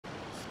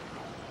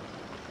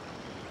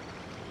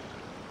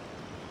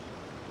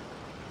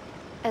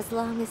As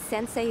long as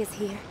Sensei is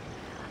here,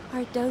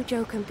 our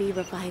dojo can be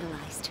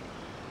revitalized.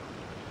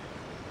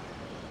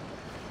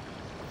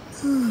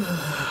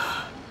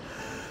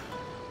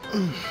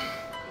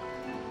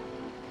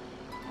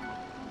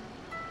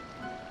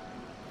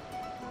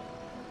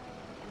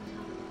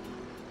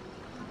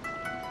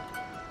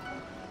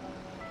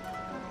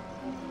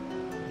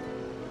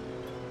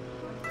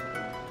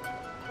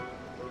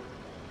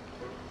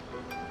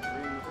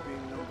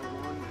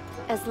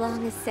 As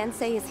long as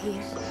Sensei is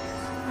here,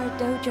 our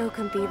dojo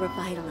can be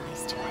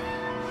revitalized.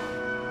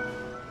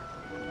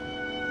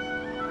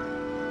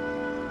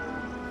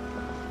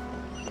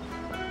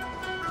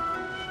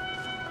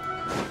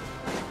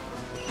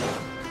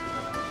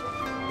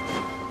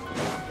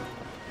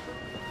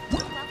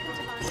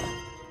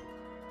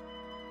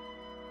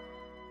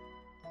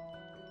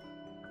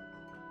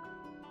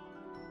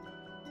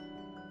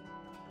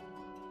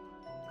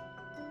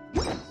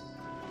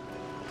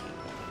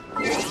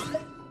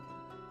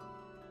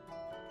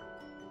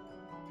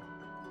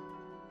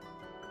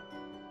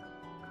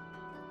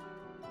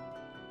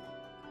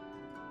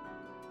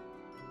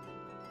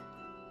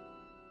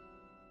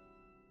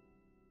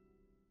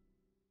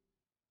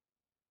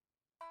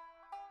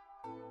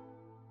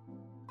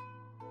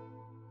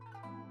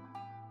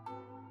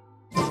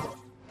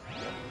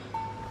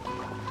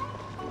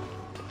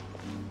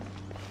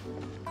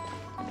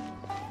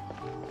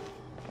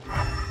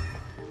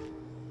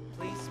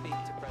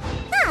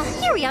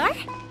 Here we are.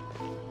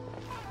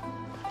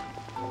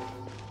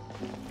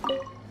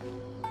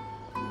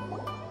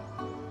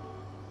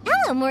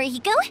 Hello,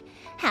 Morihiko.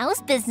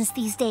 How's business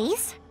these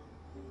days?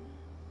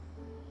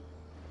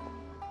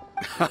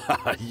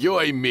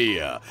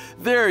 Yoimiya,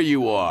 there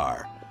you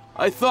are.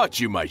 I thought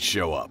you might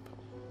show up.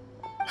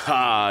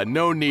 Ha,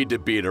 no need to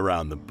beat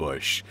around the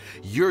bush.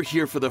 You're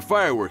here for the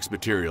fireworks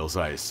materials,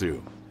 I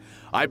assume.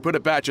 I put a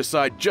batch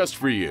aside just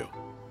for you.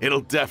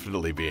 It'll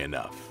definitely be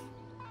enough.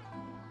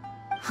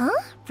 Huh?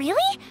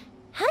 Really?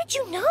 How did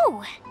you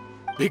know?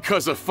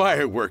 Because a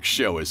fireworks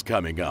show is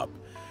coming up.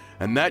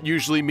 And that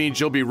usually means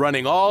you'll be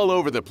running all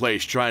over the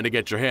place trying to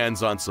get your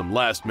hands on some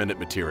last-minute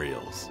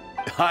materials.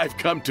 I've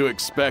come to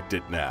expect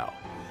it now.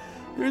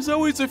 There's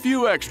always a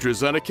few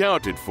extras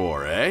unaccounted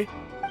for, eh?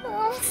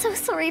 Oh, I'm so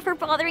sorry for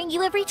bothering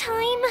you every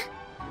time.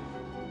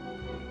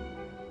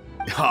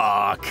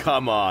 Ah,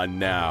 come on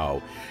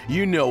now.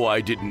 You know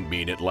I didn't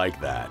mean it like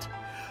that.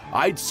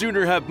 I'd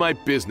sooner have my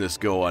business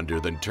go under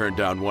than turn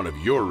down one of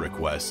your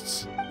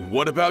requests.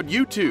 What about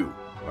you two?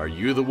 Are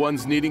you the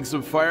ones needing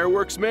some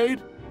fireworks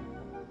made?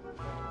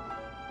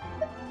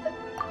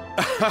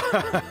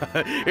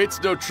 It's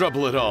no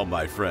trouble at all,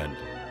 my friend.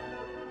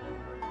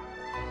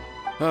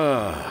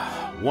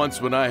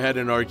 Once when I had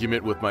an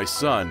argument with my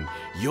son,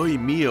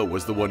 Yoimiya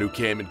was the one who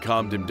came and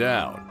calmed him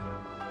down.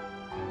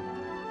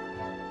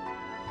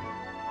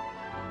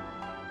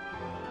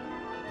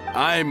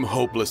 I'm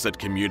hopeless at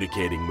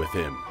communicating with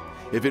him.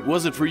 If it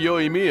wasn't for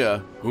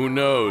Yoimiya, who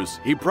knows,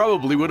 he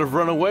probably would have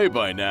run away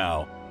by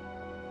now.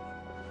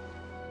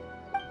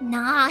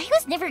 Nah, he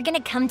was never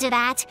gonna come to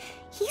that.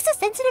 He's a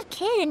sensitive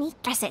kid and he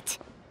does it.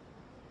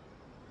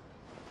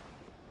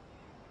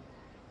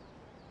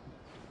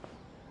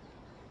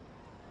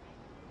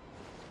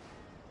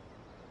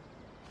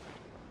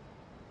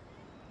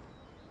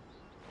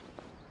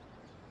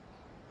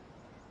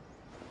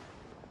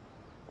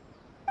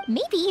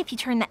 Maybe if you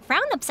turn that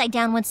frown upside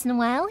down once in a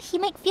while, he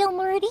might feel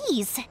more at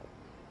ease.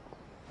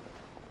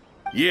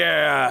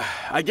 Yeah,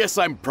 I guess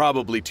I'm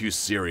probably too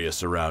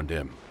serious around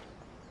him.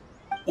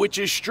 Which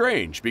is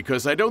strange,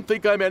 because I don't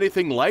think I'm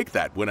anything like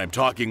that when I'm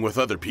talking with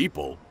other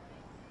people.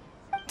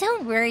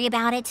 Don't worry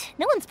about it.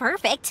 No one's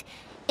perfect.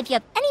 If you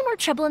have any more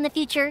trouble in the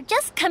future,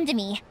 just come to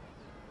me.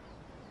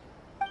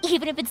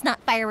 Even if it's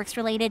not fireworks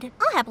related,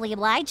 I'll happily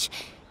oblige.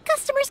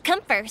 Customers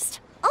come first.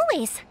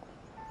 Always.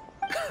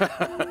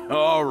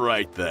 All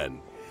right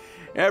then.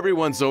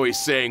 Everyone's always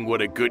saying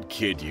what a good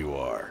kid you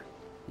are.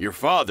 Your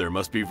father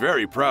must be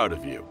very proud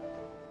of you.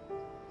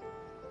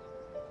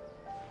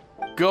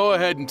 Go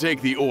ahead and take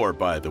the ore,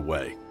 by the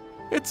way.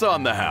 It's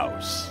on the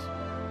house.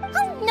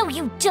 Oh, no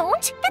you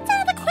don't! That's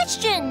out of the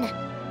question!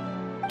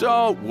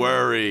 Don't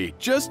worry.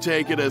 Just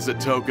take it as a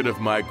token of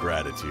my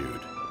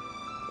gratitude.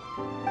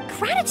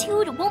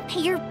 Gratitude won't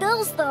pay your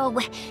bills, though.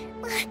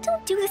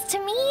 Don't do this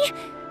to me.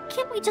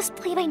 Can't we just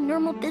play by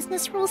normal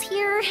business rules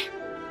here?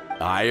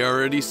 I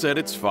already said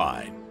it's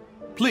fine.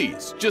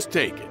 Please, just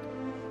take it.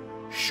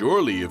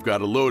 Surely you've got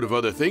a load of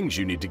other things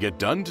you need to get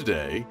done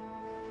today.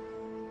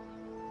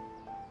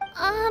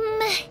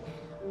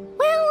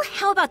 Well,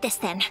 how about this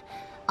then?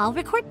 I'll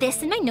record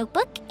this in my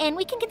notebook, and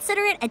we can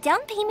consider it a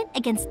down payment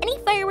against any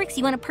fireworks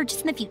you want to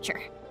purchase in the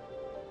future.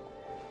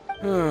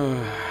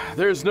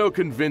 There's no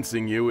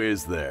convincing you,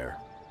 is there?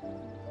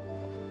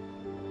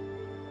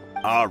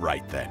 All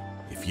right then,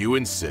 if you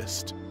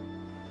insist.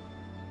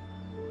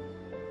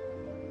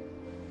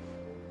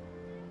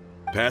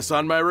 Pass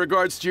on my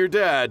regards to your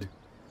dad.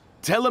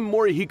 Tell him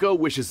Morihiko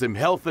wishes him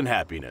health and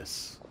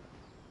happiness.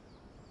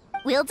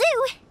 Will do.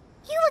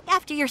 You look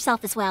after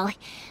yourself as well.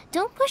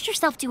 Don't push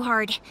yourself too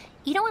hard.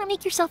 You don't want to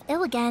make yourself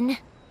ill again.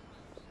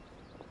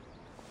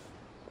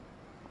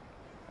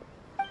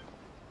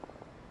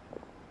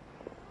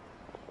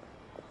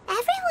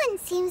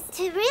 seems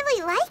to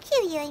really like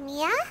you,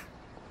 Yoimiya.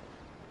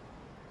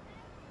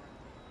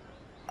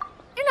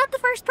 You're not the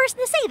first person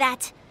to say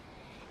that.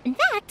 In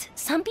fact,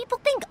 some people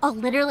think I'll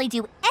literally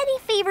do any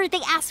favor they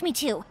ask me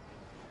to.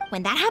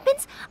 When that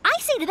happens, I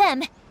say to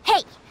them,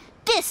 hey,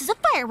 this is a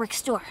fireworks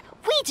store.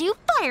 We do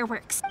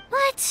fireworks.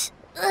 But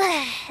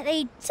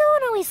they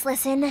don't always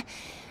listen,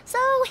 so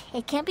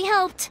it can't be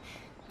helped.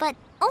 But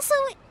also,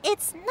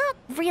 it's not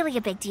really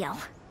a big deal.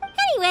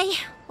 Anyway,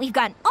 we've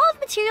gotten all the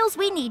materials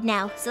we need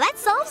now, so that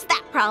solves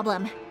that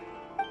problem.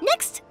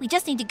 Next, we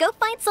just need to go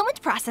find someone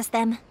to process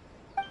them.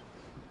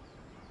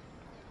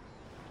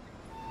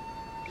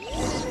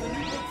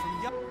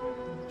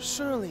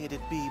 Surely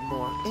it'd be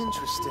more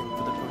interesting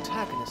for the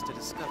protagonist to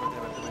discover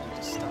their ability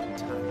to stop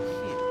time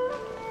here.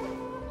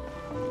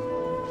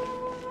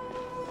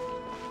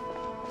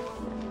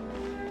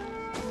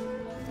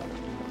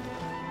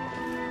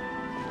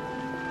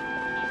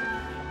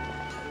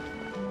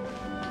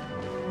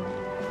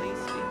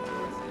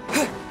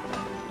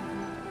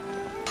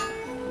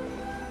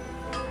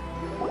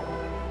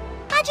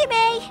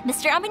 Hajime,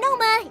 Mr.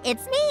 Aminoma,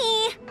 it's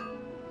me!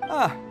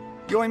 Ah,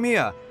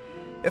 Yoimiya.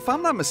 If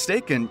I'm not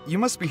mistaken, you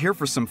must be here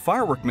for some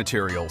firework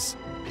materials.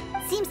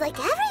 Seems like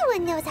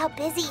everyone knows how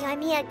busy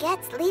Yoimiya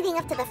gets leading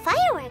up to the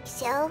fireworks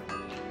show.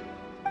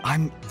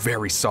 I'm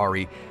very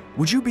sorry.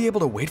 Would you be able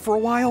to wait for a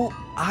while?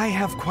 I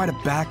have quite a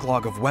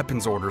backlog of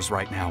weapons orders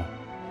right now.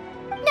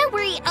 No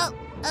worry.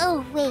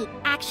 Oh, wait,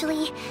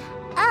 actually,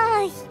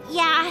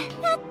 yeah,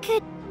 that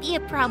could be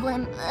a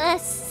problem.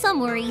 Some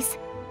worries.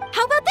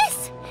 How about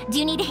this? Do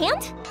you need a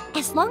hand?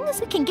 As long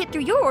as we can get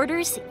through your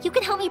orders, you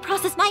can help me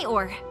process my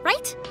ore,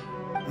 right?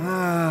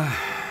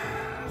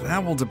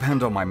 That will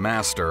depend on my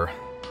master.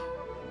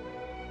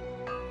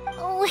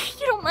 Oh,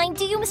 you don't mind,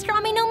 do you, Mr.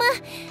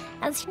 Aminoma?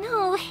 As you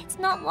know, it's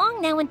not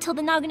long now until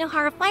the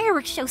Naganohara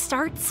fireworks show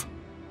starts.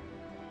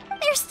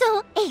 There's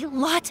still a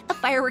lot of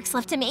fireworks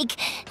left to make,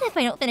 if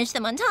I don't finish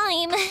them on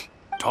time.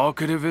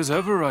 Talkative as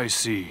ever, I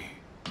see,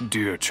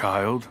 dear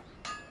child.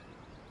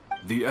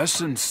 The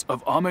essence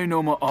of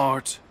Amenoma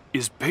art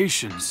is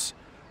patience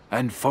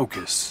and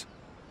focus.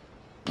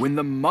 When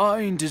the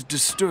mind is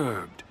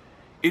disturbed,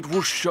 it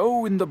will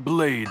show in the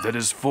blade that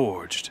is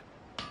forged.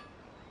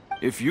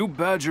 If you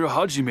badger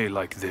Hajime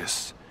like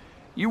this,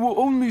 you will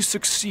only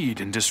succeed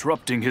in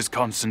disrupting his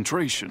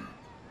concentration.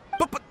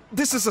 But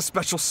this is a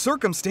special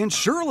circumstance,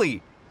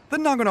 surely. The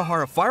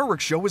Naganohara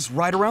fireworks show is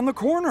right around the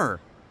corner.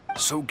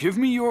 So give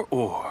me your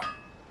ore,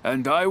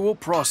 and I will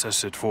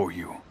process it for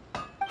you.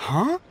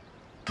 Huh?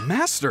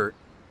 Master,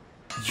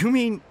 you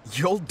mean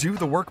you'll do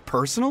the work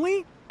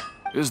personally?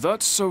 Is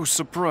that so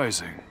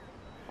surprising?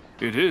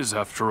 It is,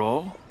 after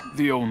all,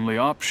 the only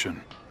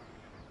option.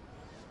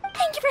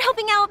 Thank you for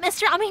helping out,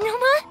 Mr.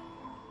 Aminoma.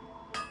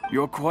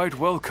 You're quite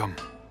welcome.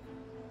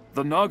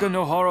 The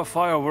Naganohara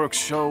fireworks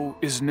show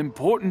is an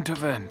important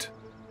event.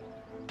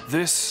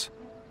 This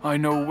I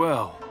know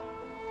well.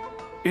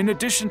 In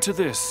addition to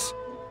this,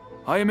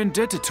 I am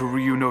indebted to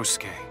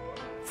Ryunosuke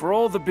for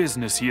all the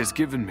business he has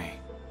given me.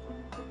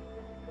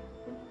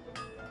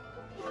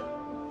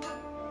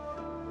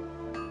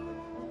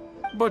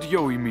 But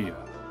Yoimiya,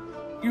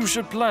 you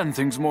should plan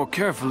things more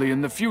carefully in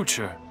the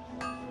future.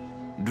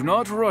 Do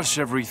not rush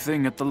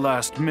everything at the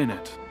last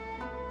minute.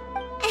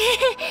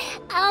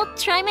 I'll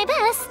try my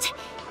best.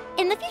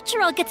 In the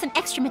future, I'll get some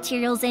extra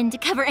materials in to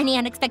cover any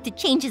unexpected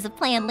changes of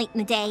plan late in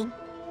the day.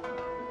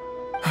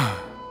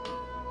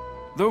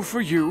 Though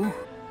for you,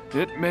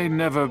 it may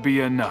never be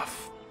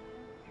enough.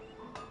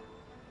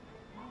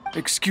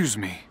 Excuse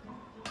me.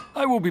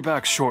 I will be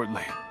back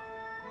shortly.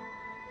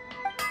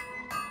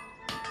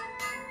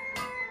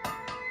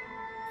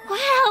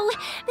 Wow,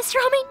 Mr.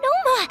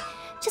 Aminoma!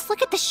 Just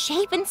look at the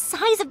shape and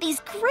size of these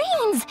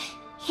grains!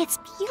 It's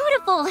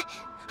beautiful!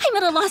 I'm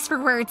at a loss for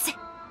words.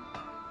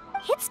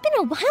 It's been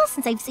a while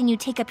since I've seen you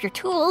take up your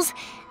tools,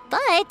 but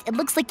it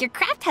looks like your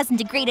craft hasn't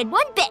degraded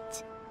one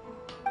bit.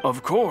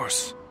 Of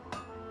course.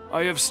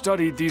 I have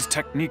studied these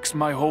techniques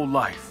my whole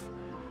life.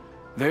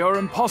 They are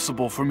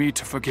impossible for me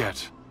to forget.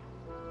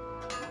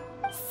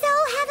 So,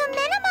 have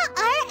Amenoma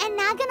Art and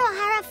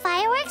Naganohara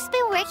Fireworks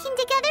been working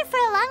together for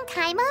a long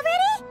time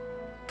already?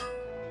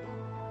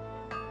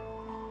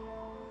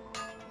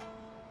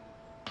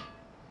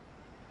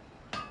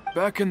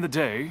 Back in the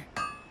day,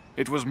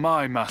 it was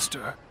my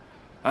master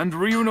and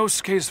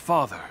Ryunosuke's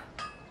father.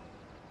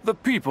 The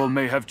people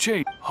may have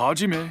changed.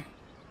 Hajime,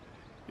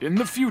 in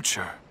the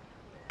future,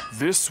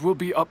 this will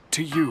be up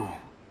to you.